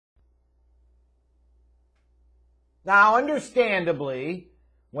Now, understandably,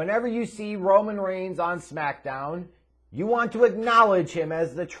 whenever you see Roman Reigns on SmackDown, you want to acknowledge him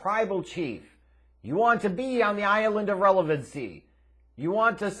as the tribal chief. You want to be on the island of relevancy. You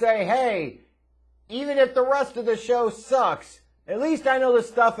want to say, hey, even if the rest of the show sucks, at least I know the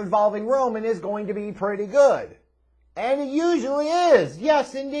stuff involving Roman is going to be pretty good. And it usually is.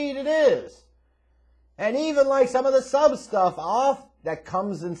 Yes, indeed it is. And even like some of the sub stuff that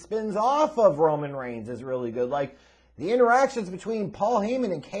comes and spins off of Roman Reigns is really good. Like the interactions between Paul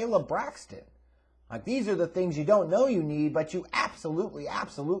Heyman and Kayla Braxton. Like these are the things you don't know you need, but you absolutely,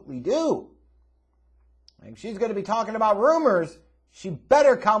 absolutely do. Like she's going to be talking about rumors. She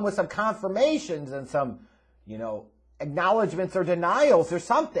better come with some confirmations and some, acknowledgments or denials or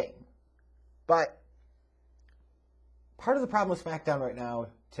something. But part of the problem with SmackDown right now,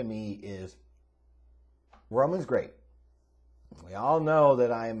 to me, is Roman's great. We all know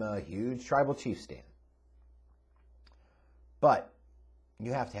that I'm a huge Tribal Chief stan. But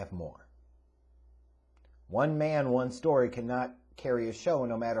you have to have more. One man, one story cannot carry a show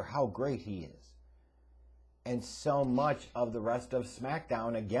no matter how great he is. And so much of the rest of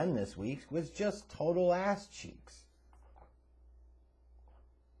SmackDown, again this week, was just total ass cheeks.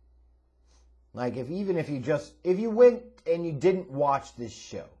 Like, if you went and you didn't watch this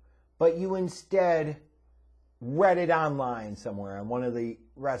show, but you instead read it online somewhere on one of the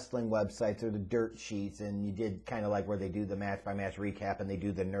wrestling websites or the dirt sheets, and you did kind of like where they do the match-by-match recap and they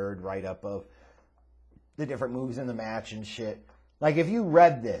do the nerd write-up of the different moves in the match and shit. Like, if you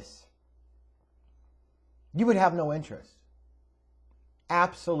read this, you would have no interest.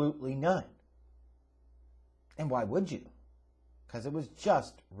 Absolutely none. And why would you? Because it was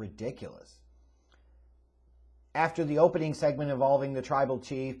just ridiculous. After the opening segment involving the Tribal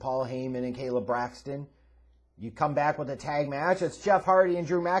Chief, Paul Heyman and Kayla Braxton, you come back with a tag match. It's Jeff Hardy and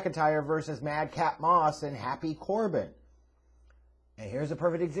Drew McIntyre versus Madcap Moss and Happy Corbin. And here's a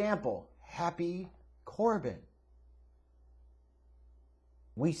perfect example. Happy Corbin.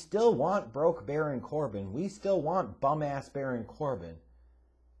 We still want broke Baron Corbin. We still want bum-ass Baron Corbin.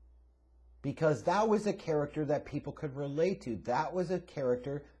 Because that was a character that people could relate to. That was a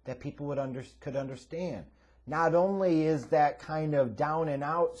character that people could understand. Not only is that kind of down and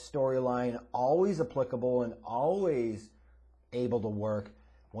out storyline always applicable and always able to work,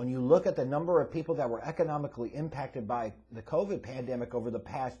 when you look at the number of people that were economically impacted by the COVID pandemic over the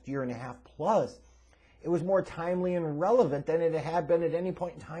past year and a half plus, it was more timely and relevant than it had been at any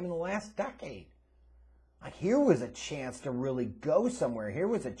point in time in the last decade. Like, here was a chance to really go somewhere. Here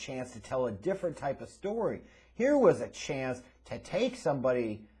was a chance to tell a different type of story. Here was a chance to take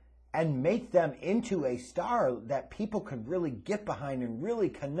somebody and make them into a star that people could really get behind and really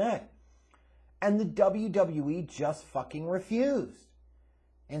connect. And the WWE just fucking refused.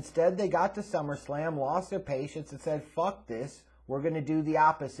 Instead, they got to SummerSlam, lost their patience, and said, fuck this. We're going to do the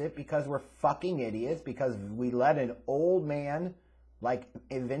opposite because we're fucking idiots, because we let an old man like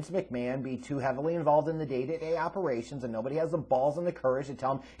Vince McMahon be too heavily involved in the day-to-day operations, and nobody has the balls and the courage to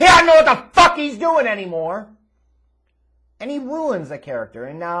tell him, he doesn't know what the fuck he's doing anymore. And he ruins the character.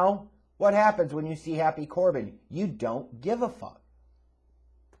 And now, what happens when you see Happy Corbin? You don't give a fuck.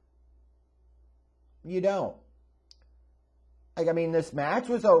 You don't. Like, I mean, this match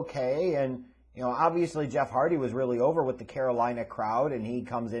was okay, and obviously Jeff Hardy was really over with the Carolina crowd, and he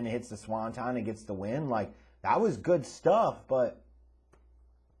comes in and hits the Swanton and gets the win. Like, that was good stuff, but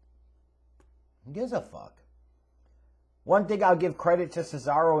who gives a fuck? One thing I'll give credit to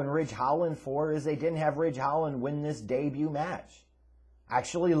Cesaro and Ridge Holland for is they didn't have Ridge Holland win this debut match. I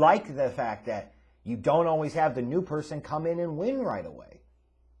actually like the fact that you don't always have the new person come in and win right away.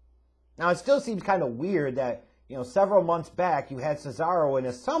 Now, it still seems kind of weird that several months back, you had Cesaro in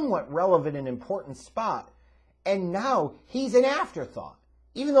a somewhat relevant and important spot, and now he's an afterthought.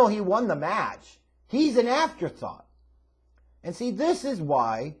 Even though he won the match, he's an afterthought. And see, this is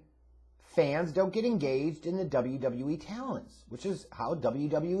why fans don't get engaged in the WWE talents, which is how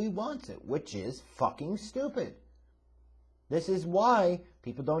WWE wants it, which is fucking stupid. This is why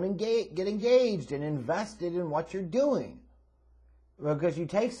people don't get engaged and invested in what you're doing. Because you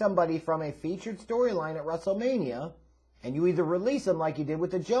take somebody from a featured storyline at WrestleMania, and you either release them like you did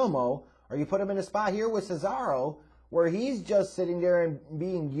with the Jomo, or you put him in a spot here with Cesaro, where he's just sitting there and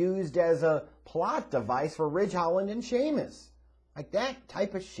being used as a plot device for Ridge Holland and Sheamus. Like, that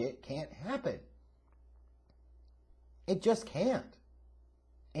type of shit can't happen. It just can't.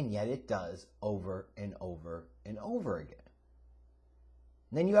 And yet it does over and over and over again.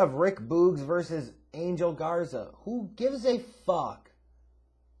 And then you have Rick Boogs versus Angel Garza. Who gives a fuck?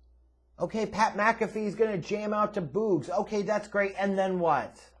 Okay, Pat McAfee's going to jam out to Boogs. Okay, that's great. And then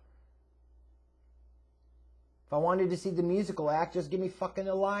what? If I wanted to see the musical act, just give me fucking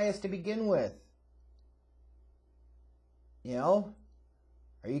Elias to begin with. You know?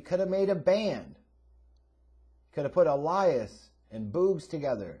 Or you could have made a band. You could have put Elias and Boogs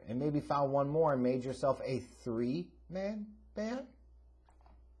together and maybe found one more and made yourself a 3-man band.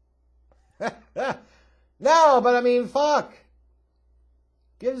 No, but I mean, fuck.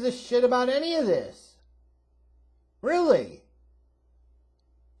 Gives a shit about any of this. Really?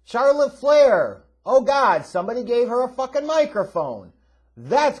 Charlotte Flair. Oh God, somebody gave her a fucking microphone.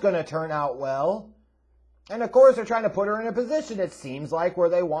 That's going to turn out well. And of course, they're trying to put her in a position, it seems like, where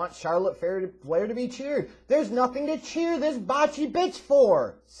they want Charlotte Flair to be cheered. There's nothing to cheer this botchy bitch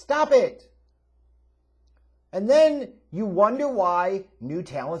for. Stop it. And then you wonder why new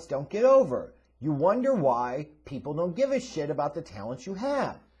talents don't get over. You wonder why people don't give a shit about the talents you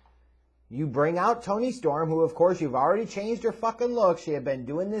have. You bring out Toni Storm, who, of course, you've already changed her fucking look. She had been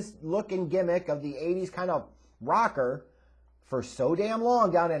doing this look and gimmick of the 80s kind of rocker for so damn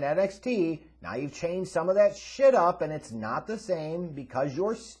long down in NXT. Now you've changed some of that shit up, and it's not the same because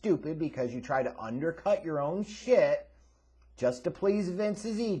you're stupid, because you try to undercut your own shit just to please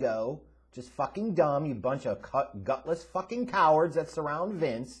Vince's ego. Just fucking dumb, you bunch of gutless fucking cowards that surround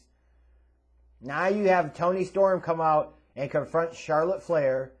Vince. Now you have Toni Storm come out and confront Charlotte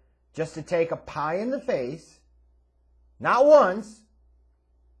Flair just to take a pie in the face, not once,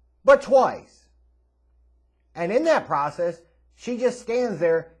 but twice. And in that process, she just stands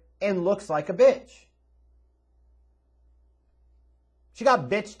there and looks like a bitch. She got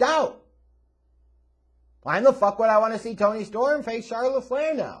bitched out. Why in the fuck would I want to see Toni Storm face Charlotte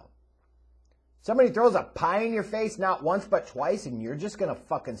Flair now? Somebody throws a pie in your face not once but twice and you're just going to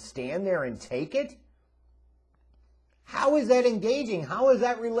fucking stand there and take it? How is that engaging? How is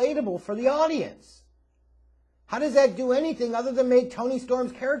that relatable for the audience? How does that do anything other than make Toni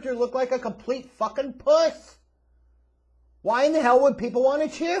Storm's character look like a complete fucking puss? Why in the hell would people want to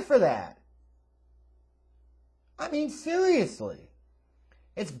cheer for that? I mean, seriously.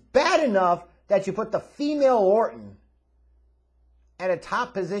 It's bad enough that you put the female Orton at a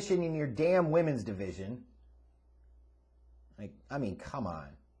top position in your damn women's division. Like, I mean, come on.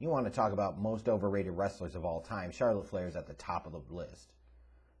 You want to talk about most overrated wrestlers of all time. Charlotte Flair is at the top of the list.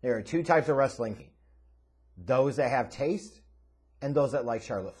 There are two types of wrestling. Those that have taste and those that like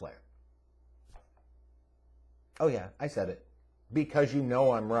Charlotte Flair. Oh yeah, I said it. Because you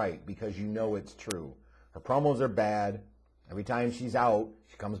know I'm right. Because you know it's true. Her promos are bad. Every time she's out,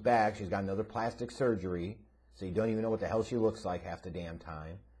 she comes back. She's got another plastic surgery. So you don't even know what the hell she looks like half the damn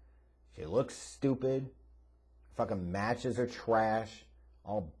time. She looks stupid. Fucking matches are trash.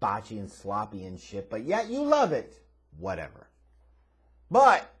 All botchy and sloppy and shit. But yet you love it. Whatever.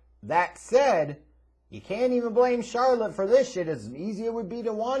 But, that said, you can't even blame Charlotte for this shit. As easy it would be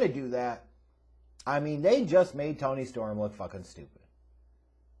to want to do that. I mean, they just made Toni Storm look fucking stupid.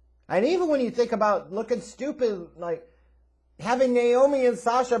 And even when you think about looking stupid, like, having Naomi and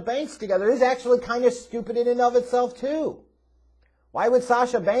Sasha Banks together is actually kind of stupid in and of itself, too. Why would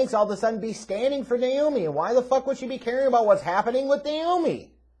Sasha Banks all of a sudden be standing for Naomi? And why the fuck would she be caring about what's happening with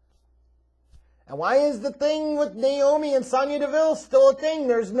Naomi? And why is the thing with Naomi and Sonya Deville still a thing?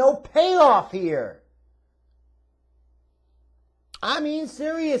 There's no payoff here. I mean,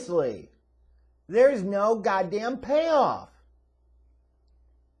 seriously. There's no goddamn payoff.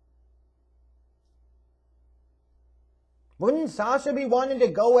 Wouldn't Sasha be wanting to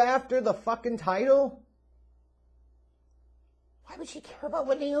go after the fucking title? Why would she care about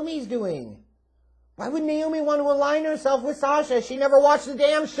what Naomi's doing? Why would Naomi want to align herself with Sasha? She never watched the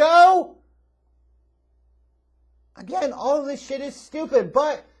damn show? Again, all of this shit is stupid,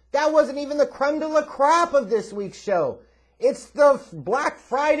 but that wasn't even the creme de la crop of this week's show. It's the Black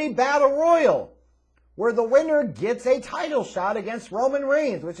Friday Battle Royal, where the winner gets a title shot against Roman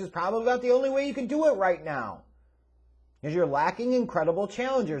Reigns, which is probably about the only way you can do it right now. Because you're lacking incredible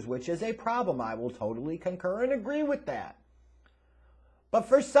challengers, which is a problem. I will totally concur and agree with that. But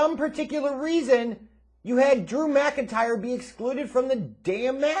for some particular reason, you had Drew McIntyre be excluded from the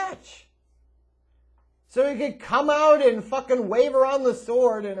damn match. So he could come out and fucking wave around the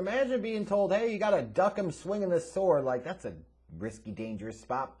sword, and imagine being told, hey, you gotta duck him swinging the sword. Like, that's a risky, dangerous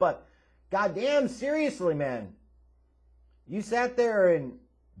spot. But, goddamn, seriously, man. You sat there and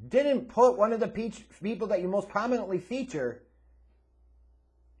didn't put one of the people that you most prominently feature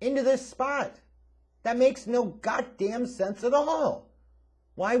into this spot. That makes no goddamn sense at all.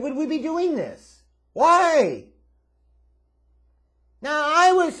 Why would we be doing this? Why? Now,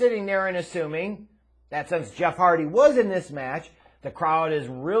 I was sitting there and assuming that since Jeff Hardy was in this match, the crowd is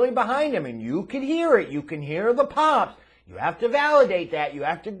really behind him, and you can hear it. You can hear the pops. You have to validate that. You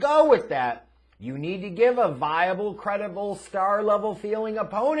have to go with that. You need to give a viable, credible, star-level feeling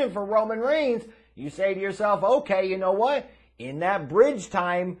opponent for Roman Reigns. You say to yourself, okay, you know what? In that bridge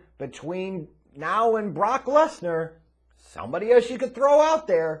time between now and Brock Lesnar, somebody else you could throw out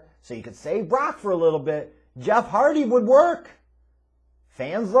there so you could save Brock for a little bit. Jeff Hardy would work.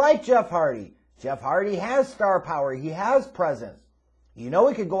 Fans like Jeff Hardy. Jeff Hardy has star power. He has presence. You know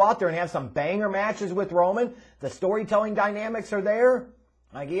he could go out there and have some banger matches with Roman. The storytelling dynamics are there.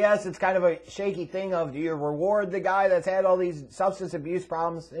 Like, yes, it's kind of a shaky thing of, do you reward the guy that's had all these substance abuse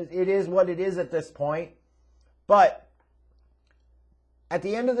problems? It is what it is at this point. But at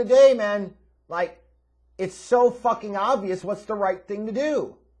the end of the day, man, like, it's so fucking obvious what's the right thing to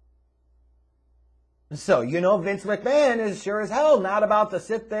do. So, you know, Vince McMahon is sure as hell not about to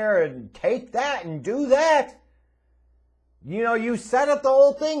sit there and take that and do that. You know, you set up the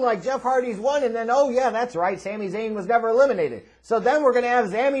whole thing like Jeff Hardy's won, and then, oh yeah, that's right, Sami Zayn was never eliminated. So then we're going to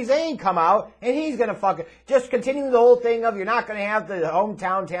have Sami Zayn come out, and he's going to fucking just continue the whole thing of you're not going to have the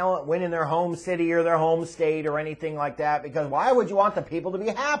hometown talent win in their home city or their home state or anything like that, because why would you want the people to be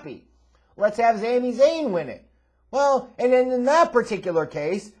happy? Let's have Sami Zayn win it. Well, and then in that particular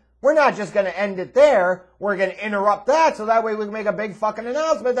case, we're not just going to end it there. We're going to interrupt that so that way we can make a big fucking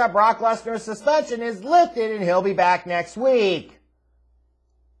announcement that Brock Lesnar's suspension is lifted and he'll be back next week.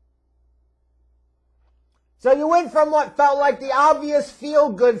 So you went from what felt like the obvious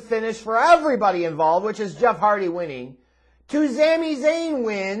feel-good finish for everybody involved, which is Jeff Hardy winning, to Sami Zayn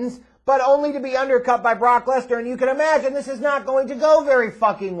wins, but only to be undercut by Brock Lesnar. And you can imagine this is not going to go very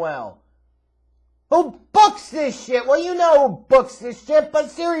fucking well. Who books this shit? Well, you know who books this shit,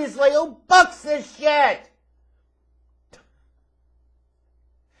 but seriously, who books this shit?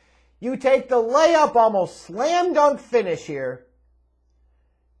 You take the layup, almost slam dunk finish here,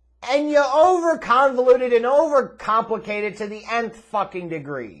 and you over-convolute it and over-complicate it to the nth fucking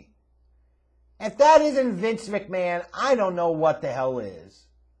degree. If that isn't Vince McMahon, I don't know what the hell is.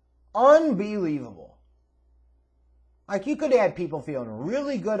 Unbelievable. Like, you could have had people feeling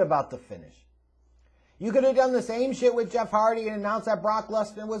really good about the finish. You could have done the same shit with Jeff Hardy and announced that Brock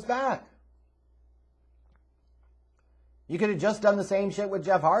Lesnar was back. You could have just done the same shit with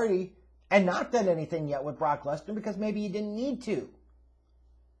Jeff Hardy and not done anything yet with Brock Lesnar because maybe you didn't need to.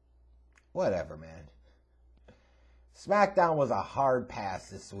 Whatever, man. SmackDown was a hard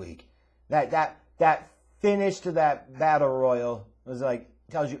pass this week. That finish to that Battle Royal was like,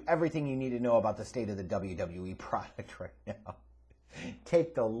 tells you everything you need to know about the state of the WWE product right now.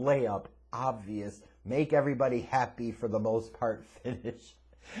 Take the layup, obvious, make everybody happy for the most part finish,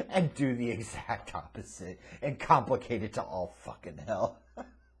 and do the exact opposite and complicate it to all fucking hell.